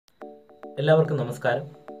എല്ലാവർക്കും നമസ്കാരം.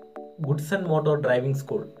 Goods and motor driving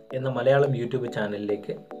school എന്ന മലയാളം യൂട്യൂബ്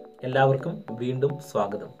ചാനലിലേക്ക് എല്ലാവർക്കും വീണ്ടും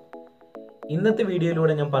സ്വാഗതം. ഇന്നത്തെ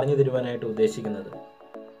വീഡിയോയിലൂടെ ഞാൻ പറഞ്ഞു തരുവാനായിട്ട് ഉദ്ദേശിക്കുന്നത്,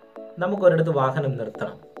 നമുക്കൊരിടത്ത് വാഹനം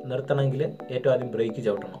നിർത്തണമെങ്കിൽ ഏറ്റവും ആദ്യം ബ്രേക്ക്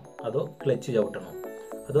ചവിട്ടണോ, അതോ ക്ലച്ച് ചവിട്ടണോ,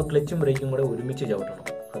 അതോ ക്ലച്ചും ബ്രേക്കും കൂടെ ഒരുമിച്ച് ചവിട്ടണോ,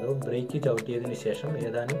 അതോ ബ്രേക്ക് ചവിട്ടിയതിന് ശേഷം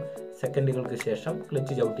ഏതാനും സെക്കൻഡുകൾക്ക് ശേഷം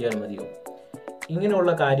ക്ലച്ച് ചവിട്ടിയാൽ മതിയോ?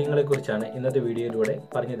 ഇങ്ങനെയുള്ള കാര്യങ്ങളെക്കുറിച്ചാണ് ഇന്നത്തെ വീഡിയോയിലൂടെ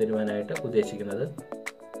പറഞ്ഞു തരുവാനായിട്ട് ഉദ്ദേശിക്കുന്നത്.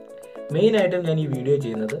 മെയിനായിട്ടും ഞാൻ ഈ വീഡിയോ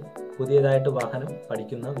ചെയ്യുന്നത് പുതിയതായിട്ട് വാഹനം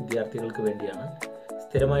പഠിക്കുന്ന വിദ്യാർത്ഥികൾക്ക് വേണ്ടിയാണ്.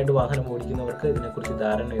 സ്ഥിരമായിട്ട് വാഹനം ഓടിക്കുന്നവർക്ക് ഇതിനെക്കുറിച്ച്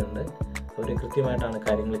ധാരണയുണ്ട്, അവർ കൃത്യമായിട്ടാണ്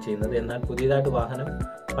കാര്യങ്ങൾ ചെയ്യുന്നത്. എന്നാൽ പുതിയതായിട്ട് വാഹനം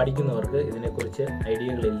പഠിക്കുന്നവർക്ക് ഇതിനെക്കുറിച്ച്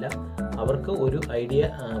ഐഡിയകളില്ല. അവർക്ക് ഒരു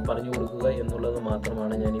ഐഡിയ പറഞ്ഞു കൊടുക്കുക എന്നുള്ളത്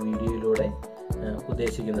മാത്രമാണ് ഞാൻ ഈ വീഡിയോയിലൂടെ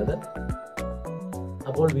ഉദ്ദേശിക്കുന്നത്.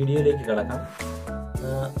 അപ്പോൾ വീഡിയോയിലേക്ക് കടക്കാം.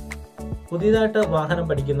 പുതിയതായിട്ട് വാഹനം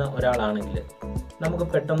പഠിക്കുന്ന ഒരാളാണെങ്കിൽ നമുക്ക്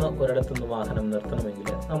പെട്ടെന്ന് ഒരിടത്തുനിന്ന് വാഹനം നിർത്തണമെങ്കിൽ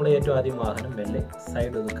നമ്മൾ ഏറ്റവും ആദ്യം വാഹനം മെല്ലെ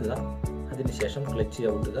സൈഡ് ഒതുക്കുക, അതിനുശേഷം ക്ലച്ച്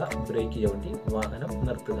ചവിട്ടുക, ബ്രേക്ക് ചവിട്ടി വാഹനം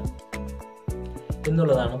നിർത്തുക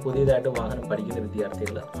എന്നുള്ളതാണ് പുതിയതായിട്ട് വാഹനം പഠിക്കുന്ന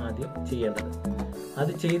വിദ്യാർത്ഥികൾ ആദ്യം ചെയ്യേണ്ടത്.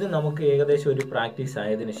 അത് ചെയ്ത് നമുക്ക് ഏകദേശം ഒരു പ്രാക്ടീസ്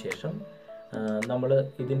ആയതിനു ശേഷം നമ്മൾ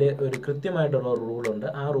ഇതിൻ്റെ ഒരു കൃത്യമായിട്ടുള്ള റൂളുണ്ട്.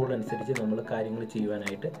 ആ റൂൾ അനുസരിച്ച് നമ്മൾ കാര്യങ്ങൾ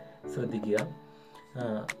ചെയ്യുവാനായിട്ട് ശ്രദ്ധിക്കുക.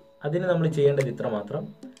 അതിന് നമ്മൾ ചെയ്യേണ്ടത് ഇത്ര മാത്രം.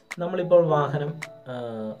 നമ്മളിപ്പോൾ വാഹനം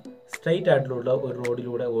സ്ട്രെയിറ്റ് ആയിട്ടുള്ള ഒരു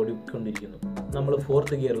റോഡിലൂടെ ഓടിക്കൊണ്ടിരിക്കുന്നു. നമ്മൾ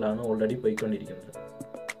 4th ഗിയറിലാണ് ഓൾറെഡി പോയിക്കൊണ്ടിരിക്കുന്നത്.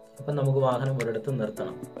 അപ്പം നമുക്ക് വാഹനം ഒരിടത്ത്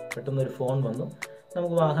നിർത്തണം. പെട്ടെന്നൊരു ഫോൺ വന്നു,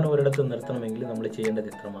 നമുക്ക് വാഹനം ഒരിടത്ത് നിർത്തണമെങ്കിൽ നമ്മൾ ചെയ്യേണ്ടത്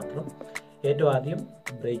ഇത്ര മാത്രം. ഏറ്റവും ആദ്യം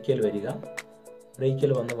ബ്രേക്കിൽ വരിക,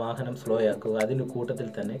 ബ്രേക്കിൽ വന്ന് വാഹനം സ്ലോ ആക്കുക. അതിൻ്റെ കൂട്ടത്തിൽ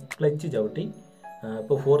തന്നെ ക്ലച്ച് ചവിട്ടി,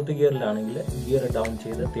 ഇപ്പോൾ 4th ഗിയറിലാണെങ്കിൽ ഗിയർ ഡൗൺ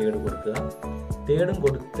ചെയ്ത് തേർഡ് കൊടുക്കുക. തേർഡും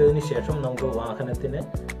കൊടുത്തതിന് ശേഷം നമുക്ക് വാഹനത്തിന്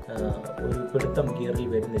ഒരു പിടുത്തം ഗിയറിൽ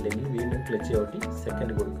വരുന്നില്ലെങ്കിൽ വീണ്ടും ക്ലച്ച് ചവിട്ടി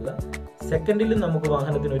സെക്കൻഡ് കൊടുക്കുക. സെക്കൻഡിലും നമുക്ക്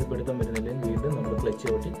വാഹനത്തിന് ഒരു പിടുത്തം വരുന്നില്ലെങ്കിൽ വീണ്ടും നമ്മൾ ക്ലച്ച്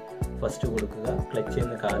ചവിട്ടി ഫസ്റ്റ് കൊടുക്കുക. ക്ലച്ചിൽ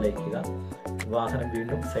നിന്ന് കാലയക്കുക, വാഹനം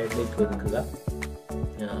വീണ്ടും സൈഡിലേക്ക് ഒതുക്കുക.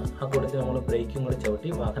 ആ കൂട്ടത്തിൽ നമ്മൾ ബ്രേക്കും കൂടെ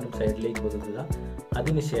ചവിട്ടി വാഹനം സൈഡിലേക്ക് ഒതുക്കുക.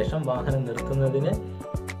 അതിനുശേഷം വാഹനം നിർത്തുന്നതിന്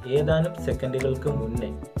ഏതാനും സെക്കൻഡുകൾക്ക്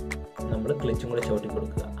മുന്നേ നമ്മൾ ക്ലച്ചും കൂടെ ചവിട്ടി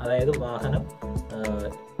കൊടുക്കുക. അതായത് വാഹനം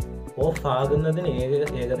ഓഫ് ആകുന്നതിന്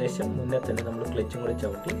ഏകദേശം മുന്നേ തന്നെ നമ്മൾ ക്ലച്ചും കൂടെ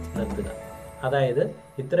ചവിട്ടി നിർത്തുക. അതായത്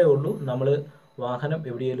ഇത്രയേ ഉള്ളൂ. നമ്മൾ വാഹനം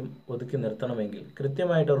എവിടെയെങ്കിലും ഒതുക്കി നിർത്തണമെങ്കിൽ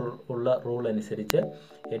കൃത്യമായിട്ടുള്ള റൂൾ അനുസരിച്ച്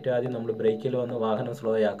ഏറ്റവും ആദ്യം നമ്മൾ ബ്രേക്കിൽ വന്ന് വാഹനം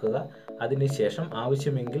സ്ലോ ആക്കുക. അതിനുശേഷം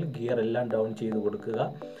ആവശ്യമെങ്കിൽ ഗിയർ എല്ലാം ഡൗൺ ചെയ്ത് കൊടുക്കുക.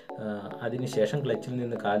 അതിനുശേഷം ക്ലച്ചിൽ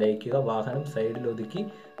നിന്ന് കാലയക്കുക, വാഹനം സൈഡിൽ ഒതുക്കി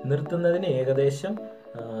നിർത്തുന്നതിന് ഏകദേശം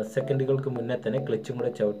സെക്കൻഡുകൾക്ക് മുന്നേ തന്നെ ക്ലച്ചും കൂടെ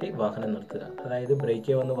ചവിട്ടി വാഹനം നിർത്തുക. അതായത്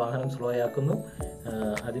ബ്രേക്കിൽ വന്ന് വാഹനം സ്ലോ ആക്കുന്നു,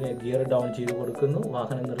 അതിന് ഗിയർ ഡൗൺ ചെയ്ത് കൊടുക്കുന്നു,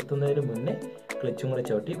 വാഹനം നിർത്തുന്നതിന് മുന്നേ ക്ലച്ചും കൂടെ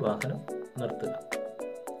ചവിട്ടി വാഹനം നിർത്തുക.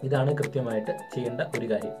 ഇതാണ് കൃത്യമായിട്ട് ചെയ്യേണ്ട ഒരു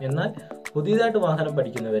കാര്യം. എന്നാൽ പുതിയതായിട്ട് വാഹനം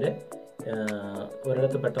പഠിക്കുന്നവർ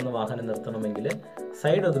ഒരിടത്ത് പെട്ടെന്ന് വാഹനം നിർത്തണമെങ്കിൽ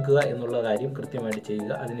സൈഡ് ഒതുക്കുക എന്നുള്ള കാര്യം കൃത്യമായിട്ട്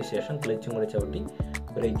ചെയ്യുക. അതിനുശേഷം ക്ലച്ചും കൂടെ ചവിട്ടി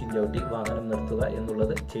ബ്രേക്കും ചവിട്ടി വാഹനം നിർത്തുക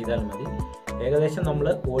എന്നുള്ളത് ചെയ്താൽ മതി. ഏകദേശം നമ്മൾ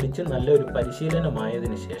ഓടിച്ച് നല്ലൊരു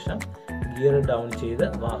പരിശീലനമായതിനു ശേഷം ഗിയർ ഡൗൺ ചെയ്ത്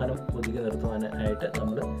വാഹനം ഒതുക്കി നിർത്തുവാനായിട്ട്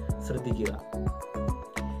നമ്മൾ ശ്രദ്ധിക്കുക.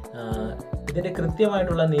 ഇതിൻ്റെ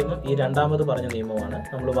കൃത്യമായിട്ടുള്ള നിയമം ഈ രണ്ടാമത് പറഞ്ഞ നിയമമാണ്.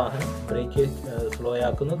 നമ്മൾ വാഹനം ബ്രേക്ക് സ്ലോ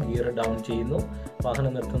ആക്കുന്നു, ഗിയർ ഡൗൺ ചെയ്യുന്നു,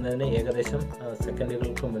 വാഹനം നിർത്തുന്നതിന് ഏകദേശം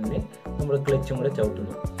സെക്കൻഡുകൾക്ക് മുന്നേ നമ്മൾ ക്ലച്ചും കൂടെ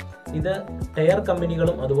ചവിട്ടുന്നു. ഇത് ടയർ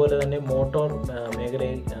കമ്പനികളും അതുപോലെ തന്നെ മോട്ടോർ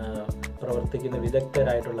മേഖലയിൽ പ്രവർത്തിക്കുന്ന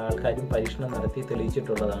വിദഗ്ധരായിട്ടുള്ള ആൾക്കാരും പരീക്ഷണം നടത്തി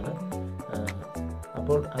തെളിയിച്ചിട്ടുള്ളതാണ്.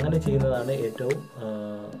 അപ്പോൾ അങ്ങനെ ചെയ്യുന്നതാണ് ഏറ്റവും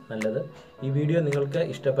നല്ലത്. ഈ വീഡിയോ നിങ്ങൾക്ക്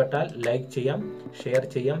ഇഷ്ടപ്പെട്ടാൽ ലൈക്ക് ചെയ്യാം, ഷെയർ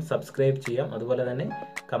ചെയ്യാം, സബ്സ്ക്രൈബ് ചെയ്യാം, അതുപോലെ തന്നെ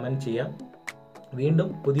കമൻറ്റ് ചെയ്യാം. വീണ്ടും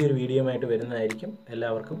പുതിയൊരു വീഡിയോയുമായിട്ട് വരുന്നതായിരിക്കും.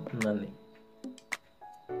 എല്ലാവർക്കും നന്ദി.